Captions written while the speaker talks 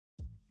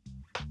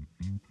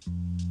What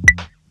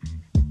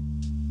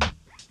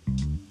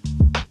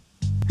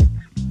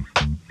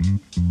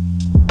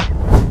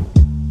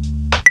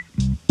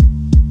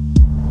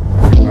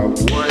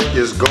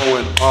is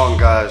going on,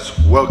 guys?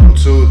 Welcome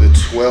to the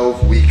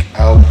 12-week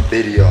out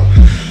video.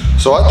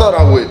 So I thought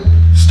I would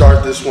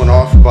start this one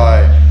off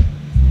by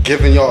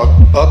giving y'all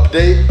an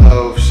update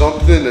of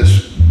something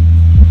that's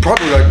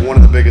probably like one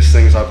of the biggest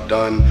things I've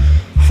done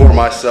for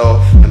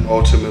myself and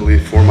ultimately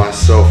for my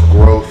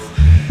self-growth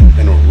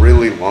in a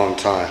really long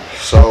time.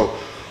 So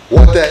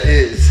what that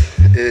is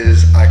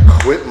I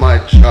quit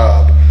my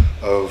job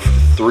of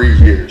 3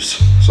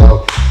 years.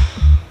 So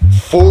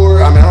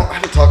I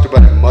haven't talked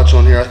about it much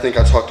on here. I think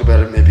I talked about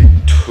it maybe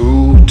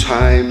 2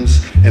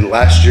 times in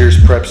last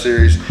year's prep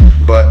series.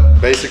 But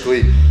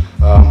basically,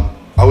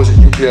 I was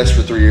at UPS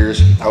for 3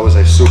 years. I was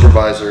a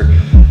supervisor,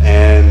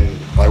 and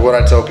like what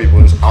I tell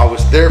people is I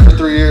was there for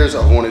 3 years.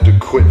 I wanted to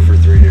quit for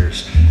 3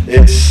 years.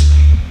 It's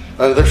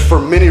there's for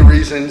many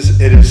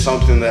reasons. It is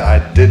something that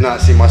I did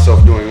not see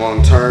myself doing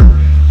long term,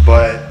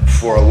 but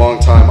for a long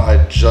time I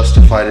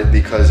justified it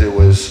because it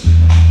was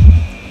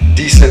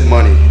decent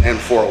money, and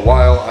for a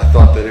while I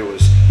thought that it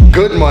was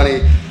good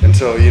money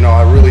until, you know,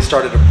 I really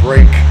started to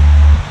break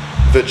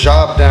the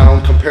job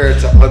down, compare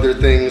it to other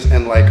things,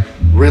 and like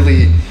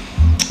really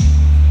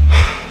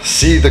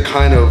see the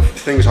kind of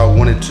things I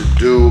wanted to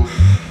do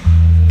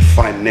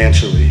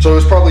financially. So it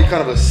was probably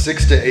kind of a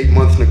 6 to 8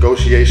 month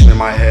negotiation in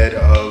my head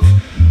of,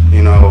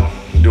 you know,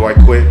 do I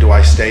quit? Do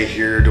I stay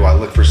here? Do I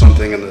look for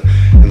something in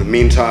the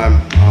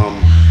meantime?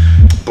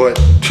 But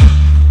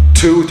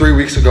 2-3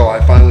 weeks ago, I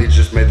finally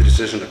just made the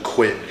decision to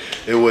quit.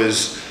 It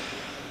was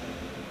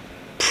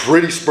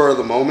pretty spur of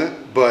the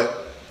moment,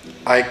 but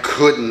I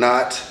could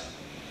not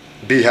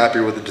be happy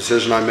with the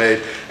decision I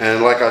made.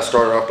 And like I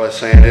started off by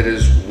saying, it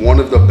is one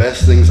of the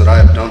best things that I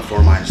have done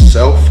for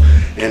myself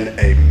in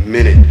a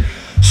minute.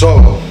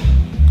 So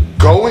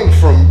going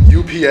from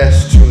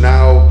UPS to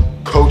now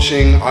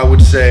coaching, I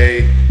would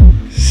say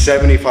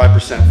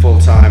 75% full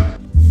time.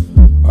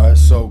 All right,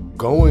 so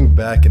going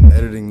back and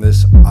editing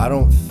this, I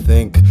don't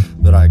think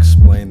that I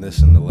explained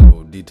this in the level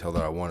of detail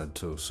that I wanted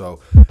to. So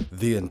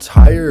the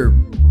entire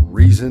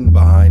reason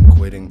behind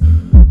quitting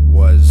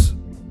was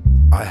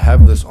I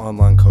have this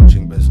online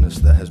coaching business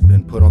that has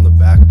been put on the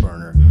back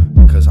burner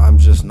because I'm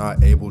just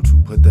not able to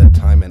put that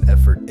time and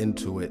effort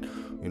into it.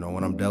 You know,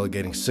 when I'm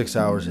delegating 6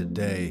 hours a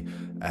day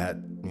at,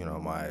 you know,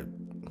 my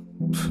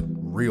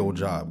real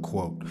job,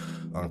 quote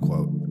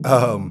unquote.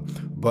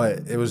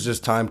 But it was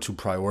just time to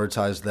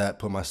prioritize that,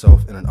 put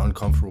myself in an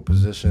uncomfortable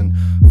position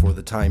for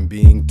the time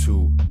being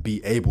to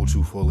be able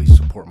to fully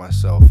support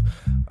myself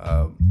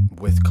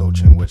with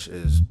coaching, which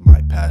is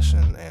my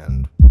passion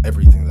and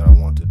everything that I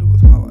want to do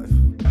with my life.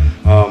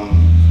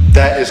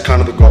 That is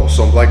kind of the goal.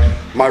 So like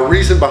my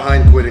reason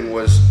behind quitting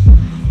was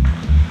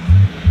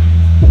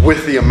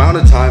with the amount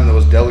of time that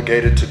was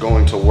delegated to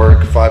going to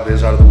work 5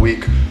 days out of the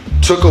week,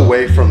 took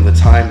away from the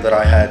time that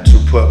I had to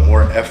put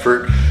more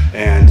effort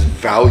and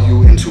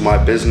value into my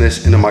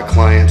business, into my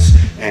clients,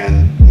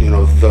 and, you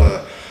know,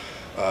 the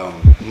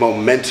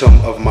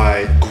momentum of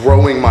my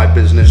growing my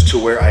business to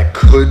where I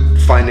could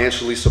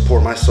financially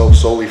support myself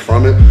solely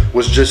from it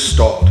was just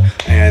stalled.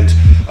 And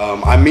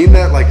I mean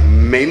that like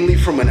mainly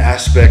from an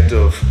aspect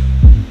of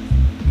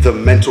the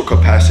mental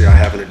capacity I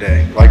have in a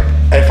day. Like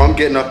if I'm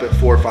getting up at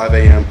 4 or 5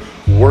 a.m.,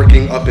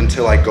 working up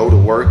until I go to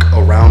work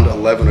around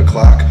 11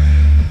 o'clock,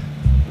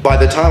 by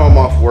the time I'm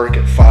off work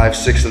at 5,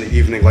 6 in the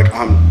evening, like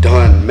I'm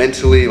done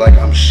mentally, like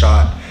I'm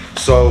shot.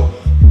 So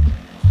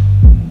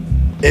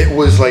it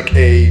was like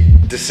a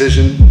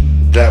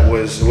decision that it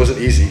wasn't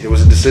easy. It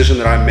was a decision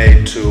that I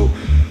made to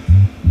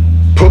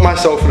put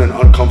myself in an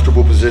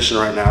uncomfortable position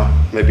right now,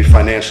 maybe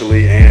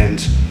financially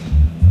and,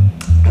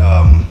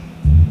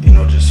 you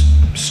know, just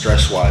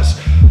stress-wise,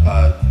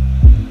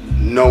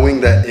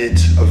 knowing that it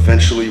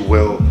eventually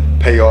will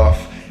pay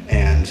off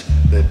and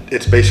that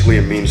it's basically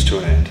a means to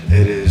an end.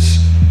 It is.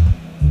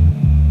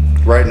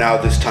 Right now,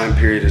 this time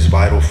period is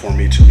vital for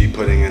me to be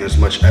putting in as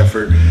much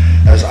effort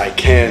as I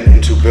can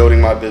into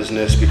building my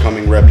business,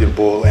 becoming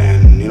reputable,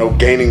 and, you know,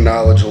 gaining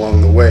knowledge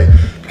along the way.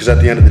 Because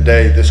at the end of the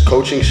day, this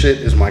coaching shit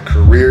is my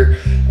career,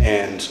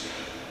 and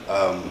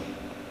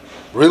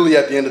really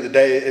at the end of the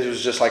day, it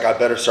was just like I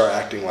better start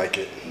acting like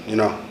it. You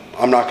know,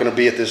 I'm not gonna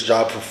be at this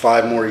job for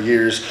 5 more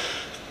years,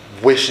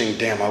 wishing,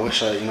 damn, I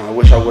wish I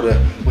would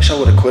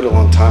have quit a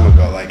long time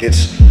ago. Like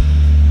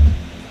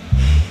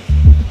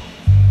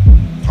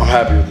I'm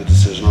happy with the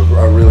decision.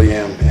 I really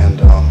am, and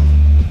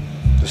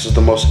this is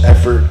the most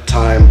effort,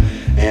 time,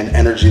 and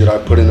energy that I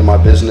put into my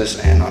business,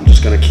 and I'm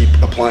just gonna keep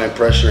applying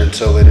pressure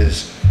until it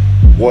is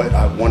what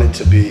I want it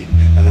to be,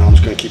 and then I'm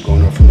just gonna keep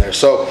going up from there.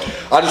 So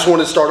I just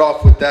wanted to start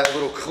off with that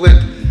little clip,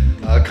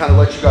 kind of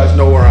let you guys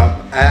know where I'm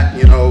at,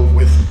 you know,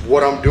 with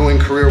what I'm doing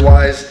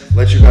career-wise,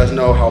 let you guys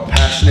know how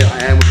passionate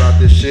I am about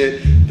this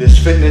shit. This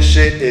fitness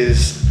shit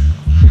is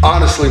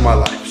honestly my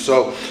life.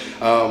 So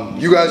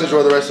you guys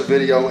enjoy the rest of the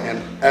video,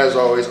 and as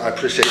always, I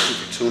appreciate you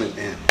for tuning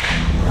in.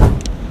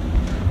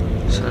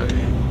 So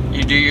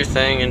you do your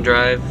thing and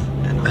drive,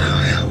 and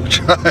Yeah, we'll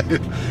try.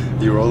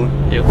 You rolling?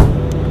 Yep.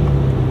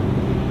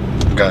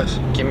 Guys.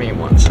 Give me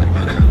 1 second.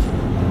 Okay.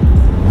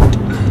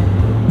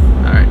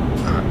 Alright.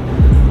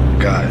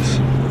 Guys.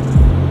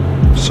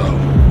 So,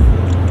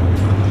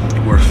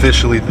 we're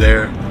officially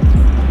there.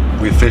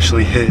 We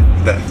officially hit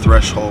that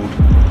threshold.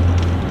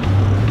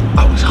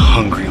 I was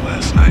hungry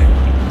last night.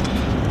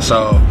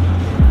 So,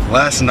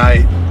 last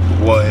night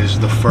was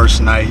the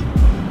first night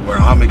where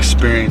I'm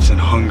experiencing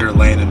hunger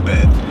laying in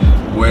bed,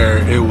 where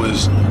it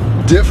was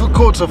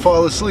difficult to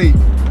fall asleep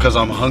because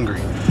I'm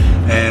hungry.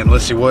 And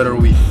let's see, what are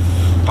we,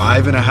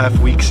 5.5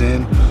 weeks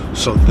in?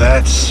 So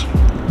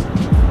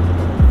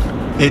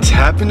it's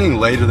happening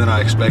later than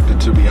I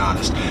expected, to be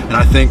honest. And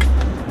I think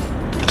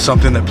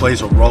something that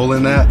plays a role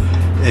in that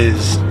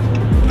is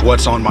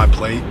what's on my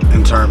plate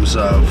in terms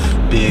of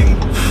being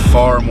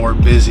far more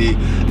busy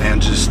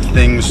and just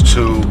things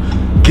to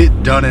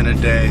get done in a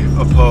day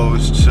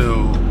opposed to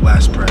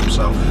last prep.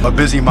 So a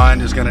busy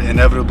mind is gonna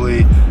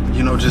inevitably,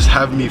 you know, just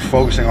have me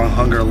focusing on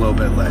hunger a little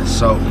bit less.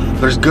 So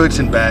there's goods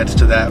and bads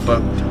to that,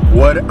 but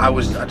what I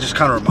just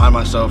kind of remind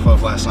myself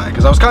of last night,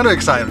 because I was kind of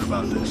excited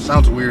about this.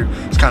 Sounds weird,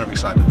 it's kind of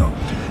excited though.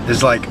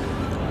 It's like,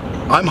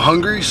 I'm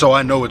hungry, so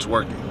I know it's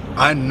working.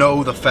 I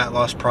know the fat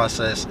loss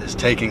process is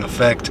taking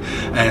effect,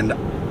 and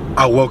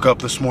I woke up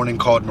this morning,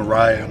 called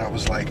Mariah, and I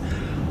was like,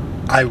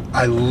 I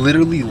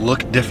literally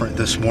look different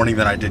this morning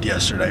than I did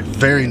yesterday,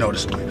 very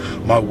noticeably.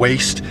 My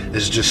waist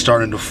is just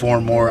starting to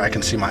form more. I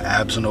can see my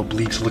abs and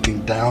obliques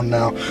looking down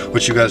now,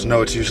 which you guys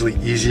know it's usually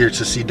easier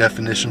to see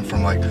definition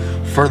from like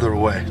further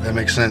away. That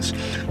makes sense.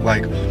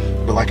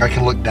 But I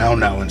can look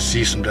down now and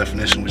see some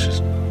definition, which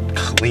is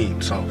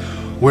clean. So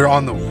we're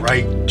on the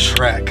right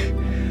track.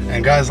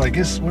 And guys, like,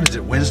 what is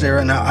it, Wednesday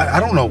right now? I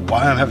don't know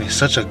why I'm having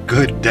such a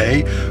good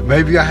day.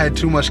 Maybe I had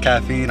too much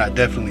caffeine. I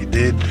definitely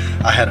did.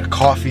 I had a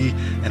coffee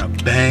and a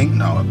bang.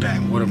 No, a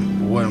bang. What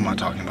am I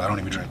talking about? I don't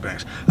even drink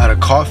bangs. I had a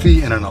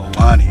coffee and an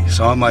Alani.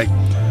 So I'm like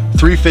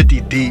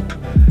 350 deep.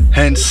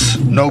 Hence,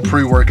 no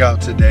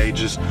pre-workout today.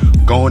 Just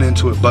going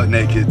into it butt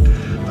naked.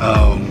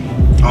 I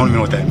don't even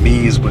know what that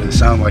means, but it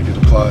sounded like it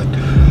applied.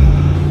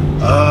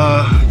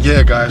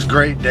 Yeah, guys,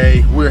 great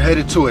day. We're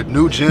headed to a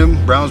new gym,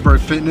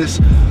 Brownsburg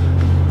Fitness.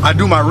 I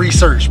do my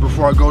research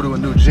before I go to a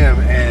new gym,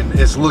 and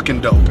it's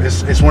looking dope.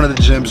 It's one of the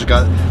gyms that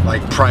got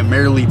like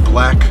primarily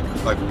black,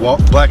 like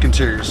black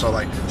interior. So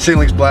like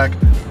ceiling's black,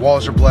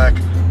 walls are black.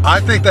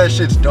 I think that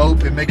shit's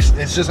dope.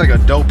 It's just like a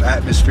dope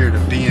atmosphere to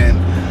be in.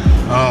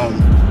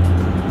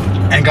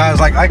 And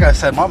guys, like I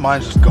said, my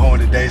mind's just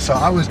going today. So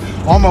I was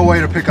on my way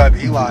to pick up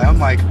Eli. I'm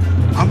like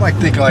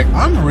thinking like,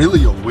 I'm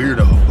really a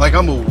weirdo. Like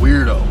I'm a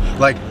weirdo.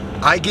 Like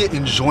I get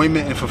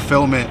enjoyment and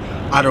fulfillment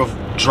out of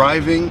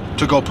driving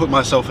to go put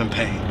myself in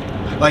pain.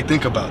 Like,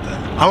 think about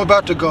that. I'm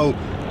about to go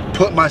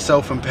put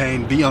myself in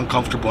pain, be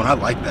uncomfortable, and I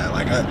like that.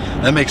 Like,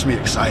 that makes me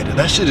excited.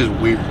 That shit is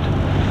weird.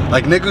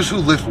 Like, niggas who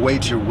lift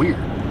weights, you're weird.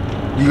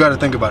 You gotta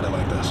think about it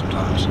like that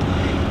sometimes.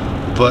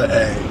 But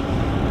hey,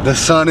 the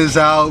sun is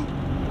out.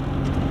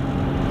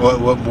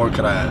 What more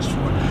could I ask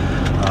for?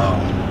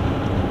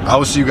 I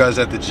will see you guys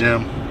at the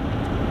gym.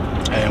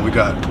 And we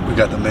got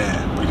the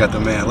man. We got the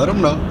man. Let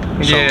him know.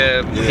 So,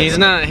 yeah, he's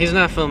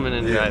not filming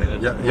and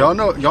driving. Yeah,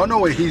 y'all know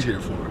what he's here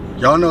for.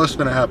 Y'all know it's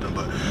gonna happen.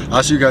 But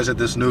I'll see you guys at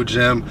this new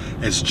gym.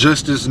 It's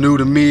just as new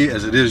to me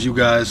as it is you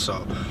guys.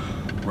 So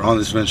we're on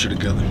this venture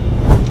together.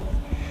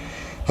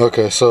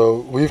 Okay,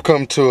 so we've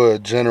come to a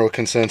general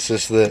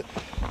consensus that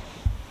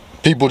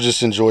people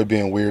just enjoy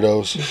being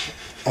weirdos.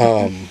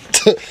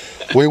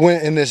 We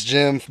went in this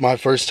gym my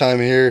first time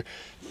here.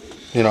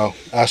 You know,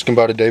 asked him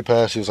about a day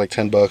pass. He was like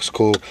 10 bucks,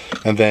 cool.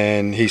 And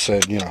then he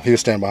said, you know, he was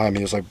standing behind me.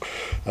 He was like,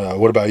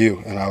 what about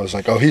you? And I was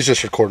like, oh, he's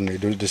just recording me.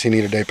 Does he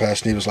need a day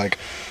pass? And he was like,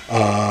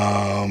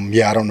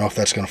 yeah, I don't know if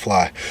that's gonna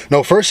fly.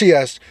 No, first he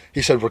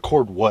said,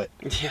 record what?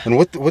 Yeah. And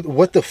what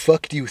the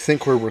fuck do you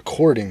think we're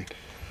recording?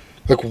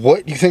 Like,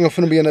 what? You think I'm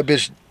gonna be in that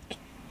bitch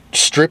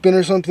stripping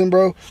or something,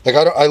 bro? Like,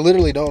 I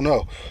literally don't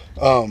know.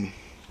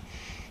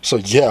 So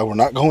yeah, we're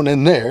not going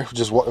in there.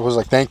 It was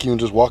like, thank you, and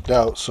just walked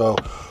out. So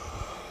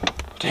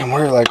damn,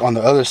 we're like on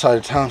the other side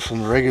of town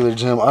from the regular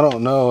gym. I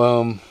don't know.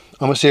 I'm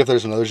gonna see if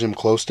there's another gym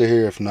close to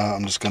here. If not,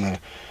 I'm just gonna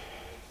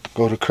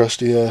go to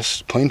crusty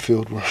ass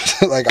Plainfield.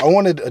 Like, I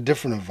wanted a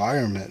different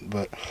environment,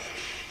 but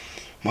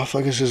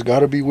motherfuckers just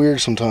gotta be weird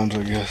sometimes,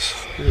 I guess.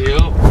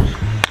 Yep.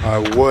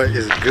 Alright, what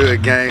is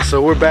good, gang? So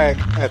we're back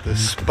at the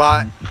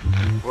spot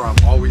where I'm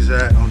always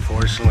at,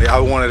 unfortunately. I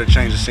wanted to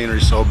change the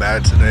scenery so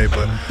bad today,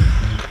 but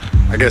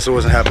I guess it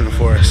wasn't happening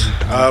for us.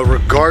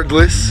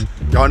 Regardless,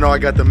 y'all know I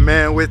got the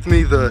man with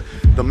me, the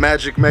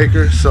magic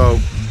maker. So,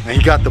 and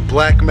he got the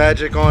black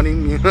magic on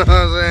him, you know what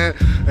I'm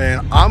saying?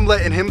 And I'm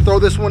letting him throw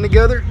this one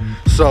together.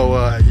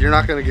 So you're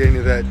not gonna get any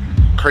of that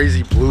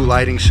crazy blue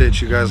lighting shit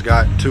you guys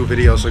got 2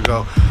 videos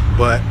ago.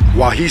 But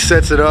while he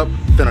sets it up,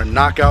 finna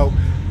knock out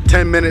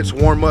 10 minutes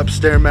warm up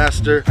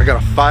Stairmaster. I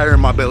got a fire in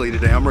my belly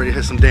today. I'm ready to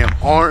hit some damn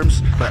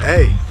arms. But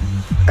hey,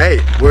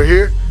 we're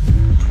here.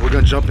 We're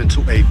gonna jump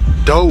into a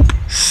dope,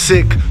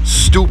 sick,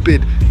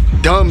 stupid,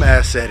 dumb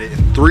ass edit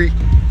in 3,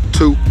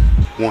 2,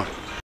 1.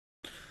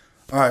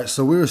 All right,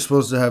 so we were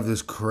supposed to have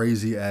this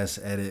crazy ass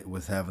edit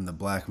with having the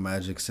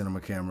Blackmagic cinema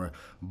camera,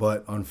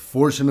 but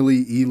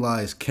unfortunately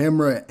Eli's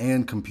camera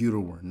and computer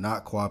were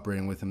not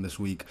cooperating with him this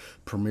week.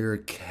 Premiere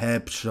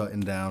kept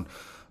shutting down.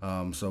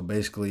 So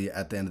basically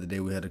at the end of the day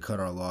we had to cut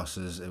our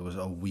losses. It was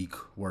a week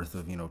worth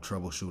of,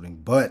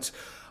 troubleshooting. But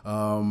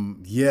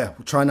yeah,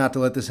 try not to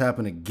let this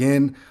happen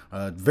again.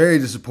 Very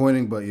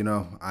disappointing, but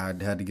I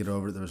had to get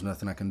over it. There was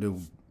nothing I can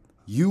do.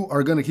 You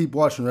are going to keep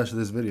watching the rest of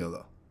this video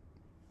though.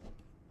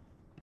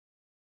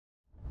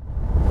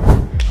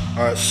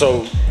 All right,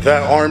 so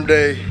that arm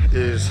day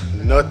is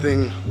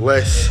nothing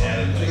less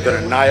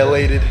than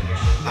annihilated.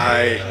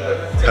 I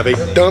have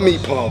a dummy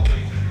pump,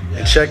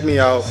 and check me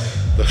out.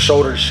 The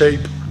shoulder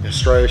shape and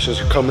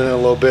striations are coming in a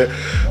little bit,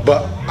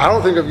 but I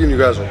don't think I've given you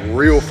guys a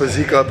real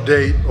physique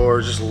update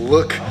or just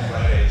look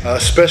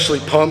especially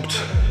pumped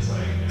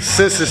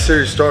since this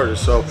series started.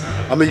 So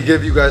I'm gonna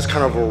give you guys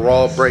kind of a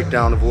raw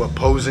breakdown of what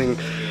posing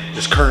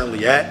is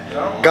currently at.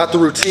 Got the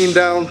routine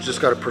down,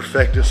 just gotta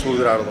perfect it, smooth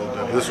it out a little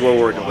bit. This is what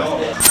we're working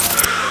with.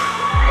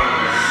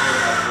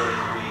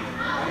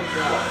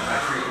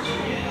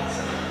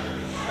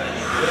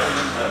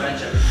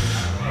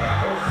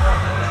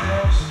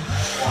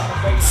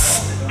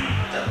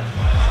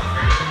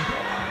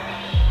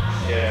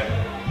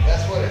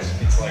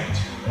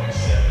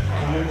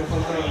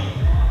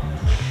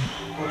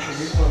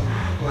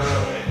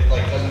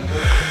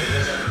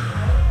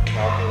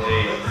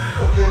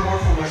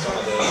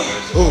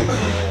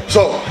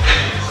 So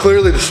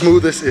clearly the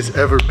smoothest it's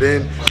ever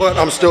been, but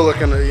I'm still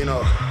looking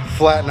to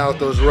flatten out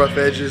those rough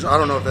edges. I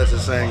don't know if that's a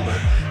saying, but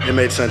it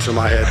made sense in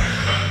my head.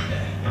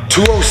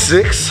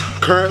 206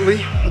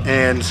 currently,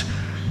 and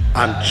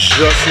I'm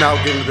just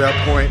now getting to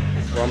that point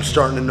where I'm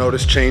starting to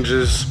notice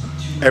changes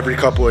every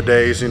couple of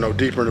days.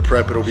 Deeper into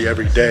prep it'll be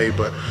every day,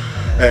 but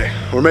hey,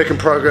 we're making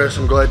progress.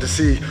 I'm glad to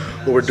see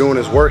what we're doing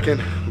is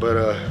working,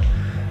 but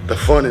the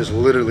fun is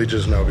literally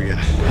just now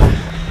beginning.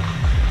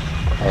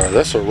 All right,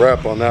 that's a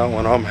wrap on that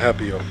one. I'm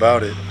happy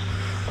about it.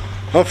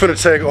 I'm finna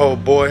take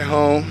old boy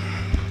home.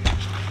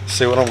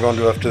 See what I'm gonna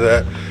do after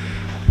that.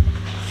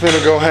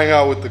 Finna go hang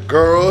out with the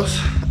girls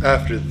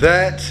after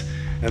that,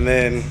 and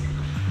then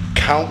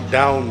count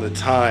down the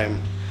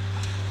time.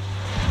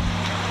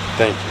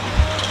 Thank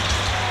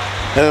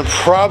you. And then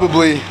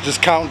probably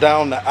just count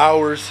down the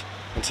hours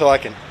until I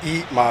can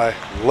eat my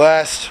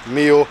last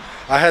meal.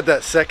 I had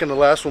that second to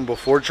last one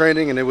before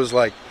training, and it was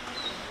like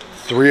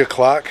 3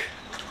 o'clock.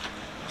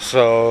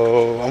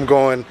 So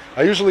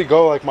I usually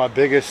go like my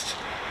biggest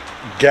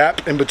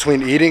gap in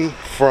between eating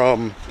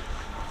from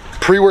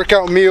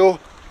pre-workout meal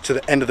to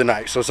the end of the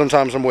night. So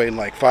sometimes I'm waiting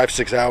like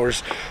 5-6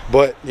 hours,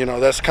 but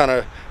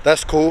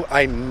that's cool.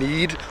 I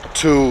need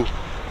to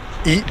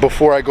eat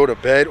before I go to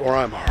bed or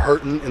I'm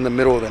hurting in the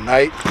middle of the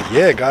night.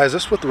 Yeah guys,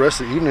 that's what the rest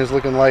of the evening is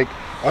looking like.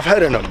 I've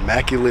had an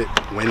immaculate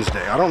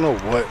Wednesday. I don't know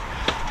what,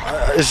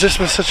 it's just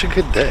been such a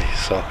good day.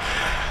 So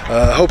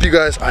hope you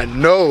guys, I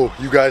know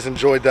you guys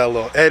enjoyed that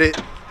little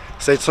edit.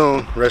 Stay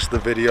tuned, rest of the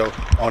video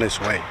on its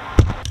way.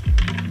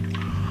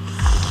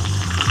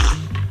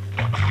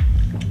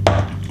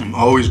 I'm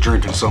always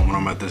drinking something when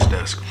I'm at this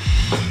desk.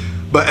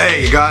 But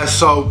hey guys,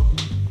 so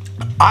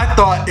I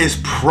thought it's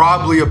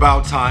probably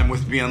about time,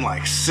 with being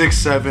like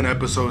 6-7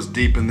 episodes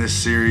deep in this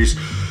series,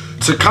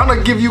 to kind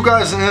of give you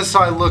guys an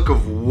inside look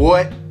of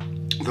what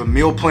the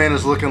meal plan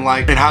is looking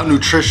like and how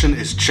nutrition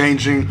is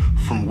changing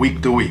from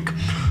week to week.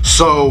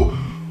 So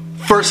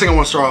first thing I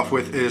want to start off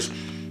with is,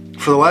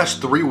 for the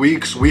last 3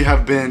 weeks, we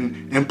have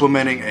been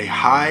implementing a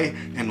high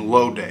and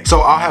low day. So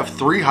I'll have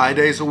 3 high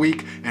days a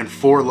week and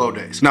 4 low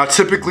days. Now,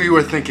 typically you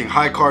are thinking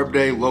high carb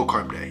day, low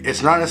carb day.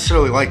 It's not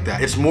necessarily like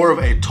that. It's more of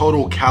a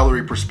total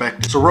calorie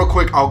perspective. So real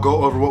quick, I'll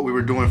go over what we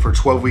were doing for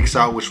 12 weeks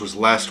out, which was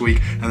last week,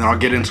 and then I'll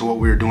get into what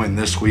we were doing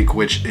this week,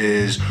 which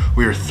is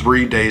we are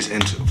 3 days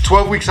into.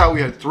 12 weeks out,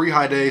 we had 3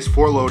 high days,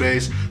 4 low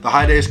days. The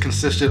high days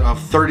consisted of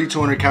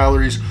 3,200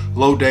 calories.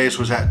 Low days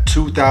was at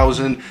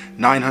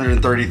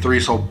 2,933,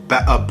 so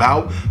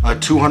about a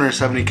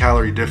 270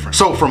 calorie difference.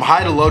 So from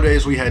high to low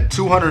days, we had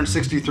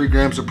 263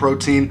 grams of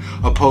protein,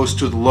 opposed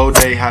to the low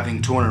day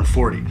having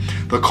 240.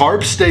 The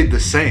carbs stayed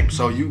the same.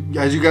 So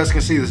as you guys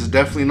can see, this is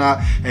definitely not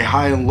a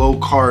high and low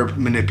carb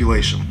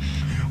manipulation.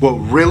 What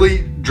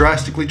really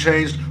drastically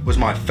changed was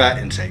my fat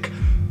intake.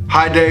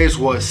 High days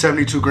was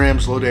 72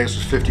 grams, low days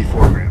was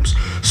 54 grams.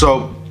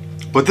 So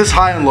what this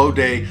high and low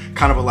day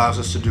kind of allows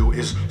us to do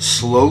is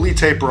slowly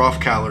taper off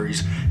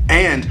calories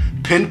and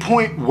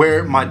pinpoint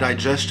where my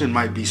digestion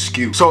might be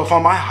skewed. So if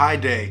on my high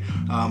day,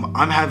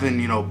 I'm having,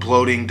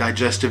 bloating,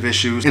 digestive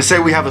issues, and say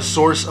we have a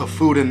source of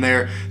food in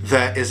there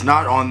that is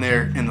not on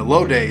there in the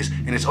low days,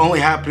 and it's only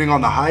happening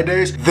on the high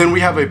days, then we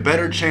have a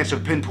better chance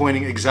of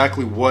pinpointing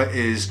exactly what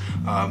is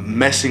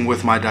messing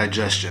with my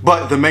digestion.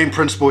 But the main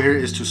principle here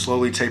is to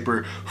slowly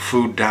taper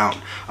food down.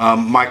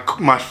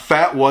 My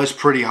fat was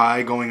pretty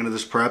high going into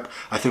this prep.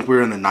 I think we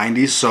were in the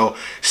 90s, so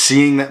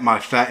seeing that my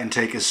fat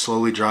intake is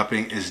slowly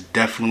dropping is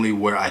definitely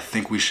where I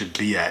think we should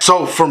be at.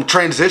 So from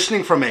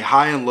transitioning from a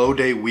high and low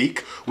day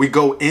week, we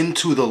go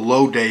into the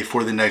low day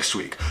for the next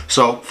week.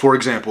 So for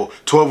example,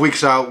 12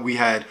 weeks out, we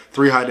had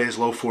 3 high days,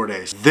 low 4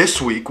 days. This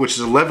week, which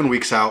is 11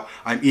 weeks out,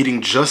 I'm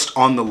eating just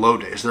on the low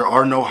days. There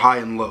are no high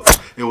and lows.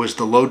 It was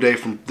the low day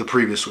from the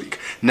previous week.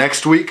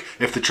 Next week,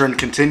 if the trend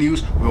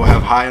continues, we will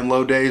have high and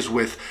low days,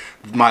 with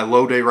my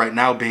low day right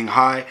now being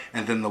high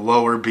and then the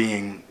lower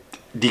being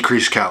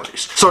decreased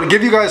calories. So to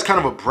give you guys kind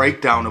of a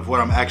breakdown of what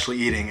I'm actually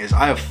eating is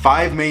I have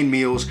 5 main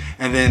meals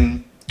and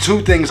then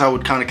 2 things I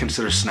would kind of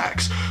consider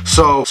snacks.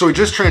 So we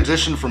just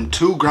transitioned from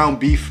 2 ground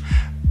beef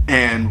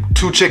and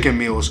 2 chicken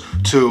meals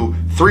to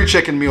 3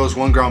 chicken meals,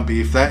 1 ground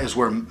beef. That is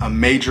where a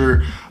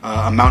major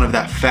amount of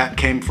that fat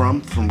came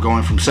from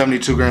going from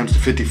 72 grams to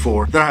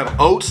 54. Then I have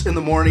oats in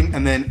the morning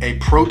and then a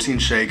protein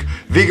shake,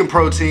 vegan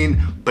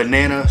protein,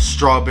 banana,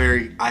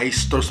 strawberry,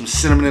 ice, throw some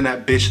cinnamon in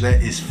that bitch.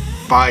 That is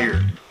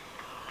fire.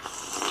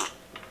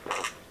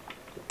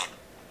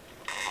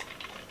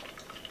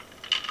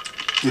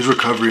 These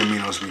recovery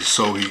aminos be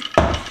so heat.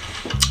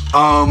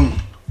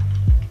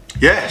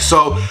 Yeah,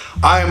 so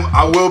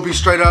I will be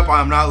straight up.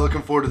 I'm not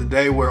looking forward to the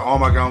day where all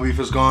my ground beef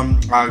is gone.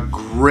 I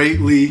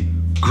greatly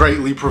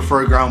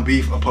prefer ground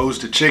beef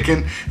opposed to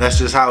chicken. That's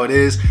just how it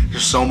is.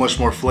 There's so much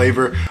more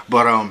flavor.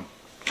 But I'm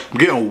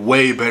getting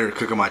way better at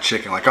cooking my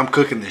chicken. Like, I'm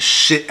cooking the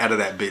shit out of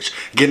that bitch.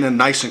 Getting it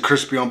nice and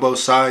crispy on both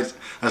sides.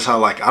 That's how I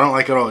like it. I don't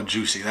like it all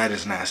juicy. That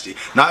is nasty.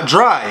 Not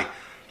dry.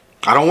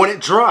 I don't want it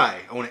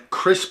dry. I want it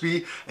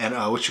crispy and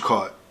what you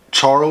call it?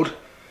 Charred.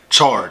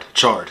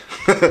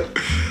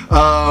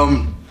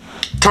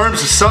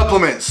 Terms of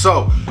supplements.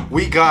 So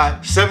we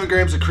got 7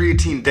 grams of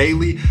creatine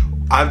daily.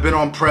 I've been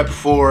on prep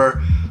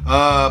for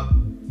I've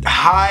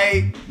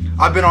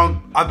been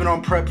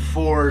on prep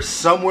for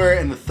somewhere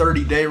in the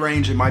 30-day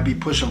range. It might be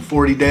pushing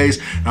 40 days.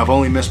 And I've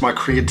only missed my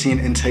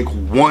creatine intake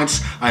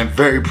once. I am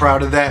very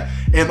proud of that.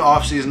 In the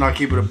off season, I'll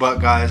keep it a buck,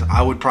 guys.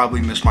 I would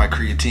probably miss my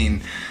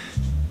creatine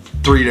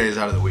 3 days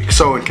out of the week.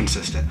 So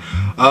inconsistent.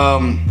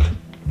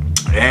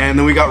 And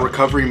then we got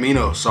recovery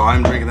aminos. So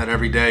I'm drinking that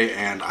every day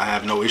and I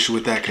have no issue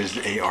with that because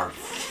they are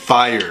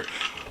fire.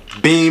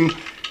 Beam,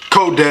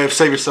 code Dev,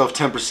 save yourself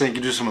 10%.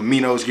 Get you some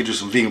aminos, get you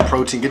some vegan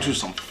protein, get you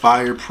some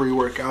fire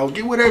pre-workout,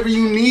 get whatever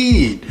you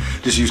need.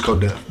 Just use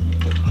code Dev.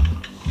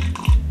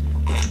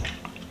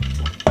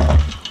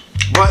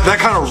 But that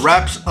kind of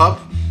wraps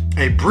up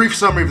a brief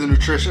summary of the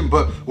nutrition.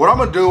 But what I'm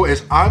gonna do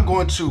is I'm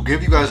going to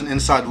give you guys an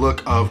inside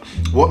look of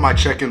what my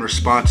check-in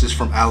responses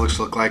from Alex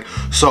look like.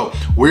 So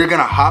we're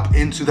gonna hop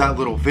into that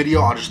little video.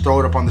 I'll just throw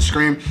it up on the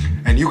screen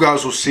and you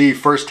guys will see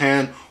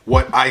firsthand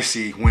what I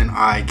see when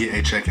I get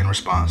a check-in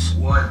response.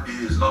 What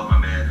is up, my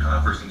man?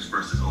 First things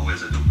first, as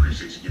always, I do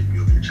appreciate you giving me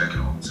over your check-in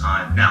all the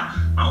time. Now,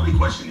 my only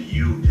question to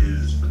you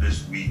is, for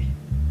this week,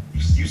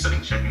 you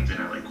setting check-ins in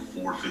at like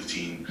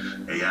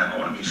 4:15 a.m. I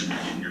want to make sure you're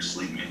getting your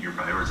sleep and you're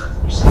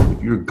prioritizing your sleep.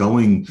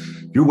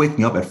 If you're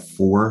waking up at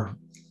 4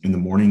 in the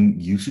morning,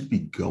 you should be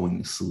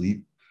going to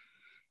sleep.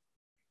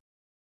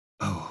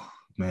 Oh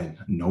man,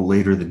 no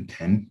later than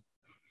 10.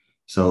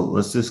 So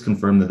let's just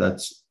confirm that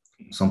that's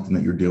something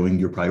that you're doing.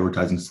 You're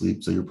prioritizing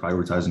sleep, so you're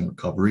prioritizing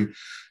recovery.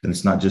 And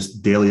it's not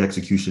just daily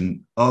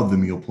execution of the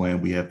meal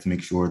plan. We have to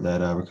make sure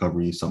that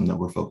recovery is something that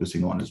we're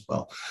focusing on as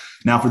well.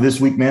 Now for this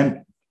week,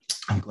 man,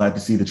 I'm glad to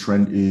see the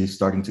trend is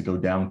starting to go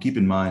down. Keep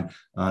in mind,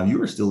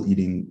 you are still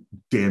eating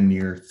damn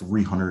near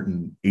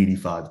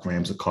 385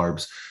 grams of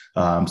carbs.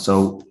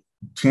 So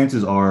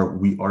chances are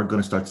we are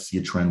going to start to see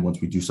a trend once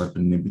we do start to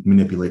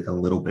manipulate a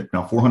little bit.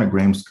 Now, 400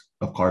 grams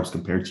of carbs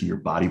compared to your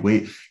body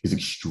weight is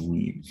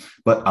extreme,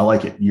 but I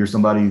like it. You're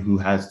somebody who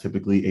has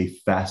typically a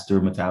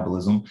faster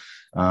metabolism,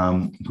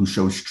 who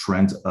shows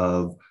trends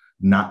of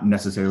not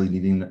necessarily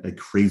needing a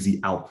crazy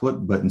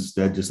output, but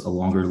instead just a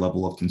longer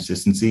level of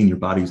consistency. And your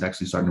body is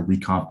actually starting to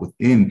recomp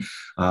within,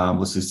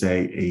 let's just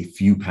say, a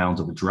few pounds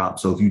of a drop.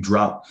 So if you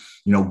drop,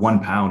 1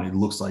 pound, it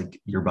looks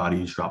like your body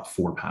has dropped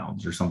 4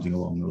 pounds or something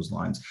along those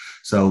lines.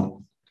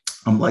 So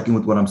I'm liking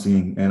with what I'm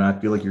seeing. And I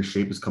feel like your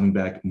shape is coming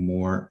back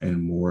more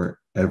and more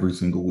every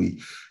single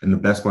week. And the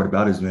best part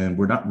about it is, man,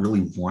 we're not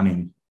really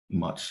running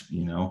much.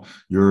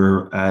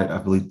 You're at, I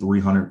believe,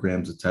 300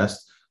 grams a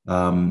test.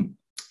 And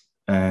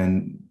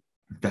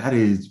that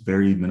is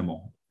very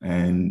minimal.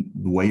 And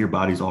the way your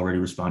body's already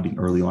responding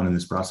early on in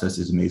this process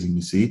is amazing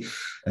to see.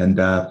 And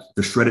the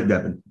shredded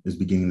Devon is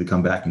beginning to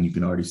come back, and you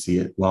can already see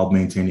it while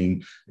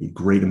maintaining a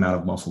great amount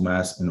of muscle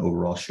mass and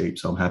overall shape.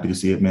 So I'm happy to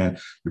see it, man.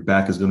 Your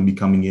back is going to be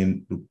coming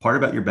in. The part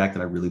about your back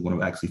that I really want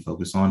to actually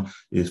focus on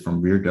is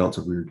from rear delt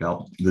to rear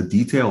delt. The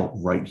detail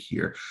right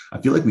here, I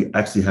feel like we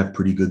actually have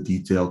pretty good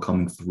detail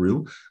coming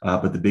through,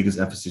 but the biggest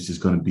emphasis is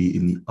going to be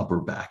in the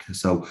upper back.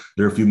 So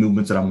there are a few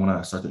movements that I want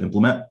to start to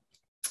implement.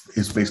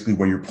 Is basically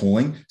where you're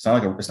pulling. It's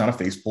not a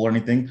face pull or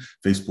anything.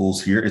 Face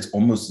pulls here. It's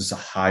almost just a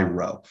high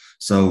row.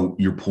 So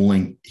you're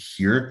pulling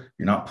here.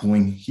 You're not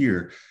pulling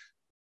here.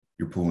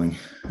 you're pulling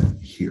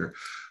here.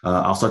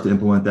 I'll start to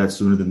implement that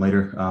sooner than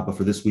later. But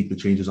for this week, the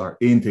changes are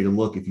in. Take a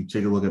look. If you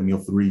take a look at meal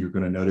 3, you're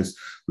going to notice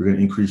we're going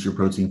to increase your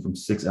protein from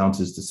 6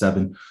 ounces to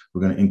 7.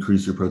 We're going to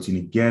increase your protein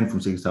again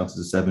from 6 ounces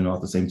to 7, all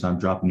at the same time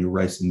dropping your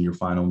rice in your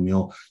final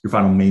meal, your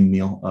final main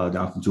meal,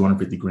 down from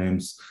 250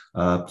 grams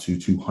to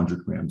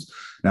 200 grams.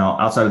 Now,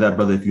 outside of that,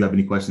 brother, if you have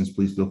any questions,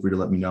 please feel free to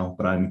let me know.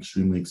 But I'm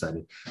extremely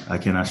excited. I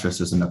cannot stress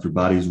this enough. Your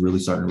body is really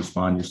starting to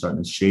respond. You're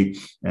starting to shape.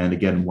 And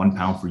again, 1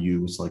 pound for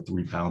you is like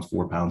 3 pounds,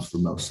 4 pounds for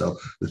most. So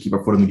let's keep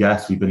our foot on the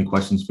gas. If you have any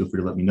questions, feel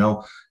free to let me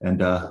know. And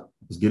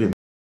let's get it.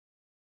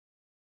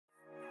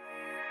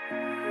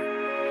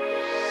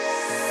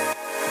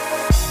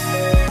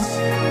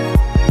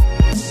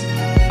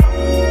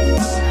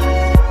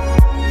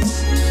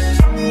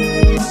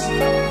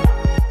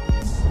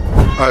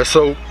 All right,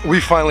 so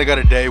we finally got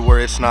a day where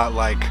it's not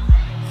like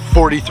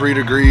 43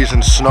 degrees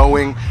and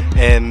snowing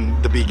in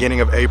the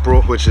beginning of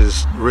April, which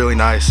is really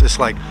nice. It's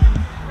like,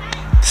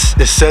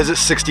 it says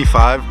it's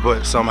 65,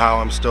 but somehow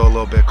I'm still a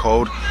little bit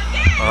cold.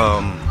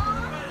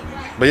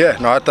 But yeah,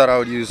 no, I thought I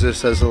would use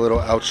this as a little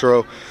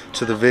outro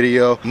to the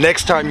video.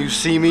 Next time you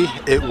see me,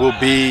 it will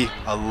be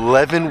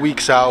 11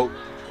 weeks out.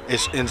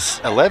 It's in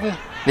 11?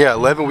 Yeah,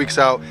 11 weeks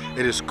out.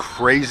 It is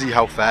crazy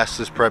how fast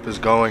this prep is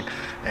going.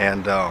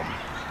 And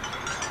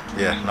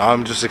yeah, no,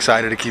 I'm just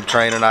excited to keep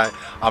training.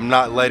 I'm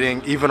not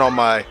letting, even on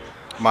my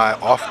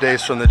off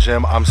days from the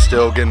gym, I'm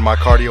still getting my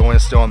cardio in,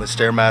 still on the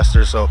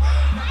Stairmaster. So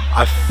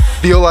I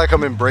feel like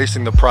I'm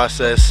embracing the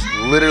process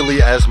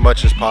literally as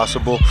much as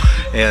possible.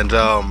 And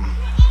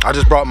I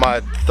just brought my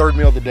 3rd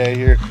meal of the day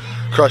here,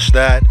 crushed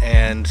that,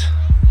 and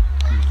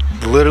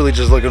literally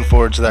just looking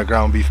forward to that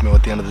ground beef meal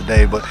at the end of the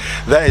day. But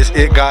that is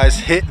it, guys.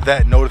 Hit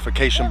that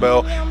notification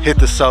bell, hit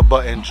the sub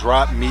button,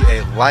 drop me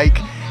a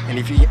like, and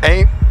if you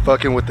ain't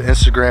fucking with the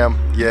Instagram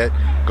yet,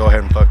 go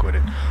ahead and fuck with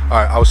it. All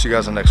right, I will see you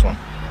guys in the next one.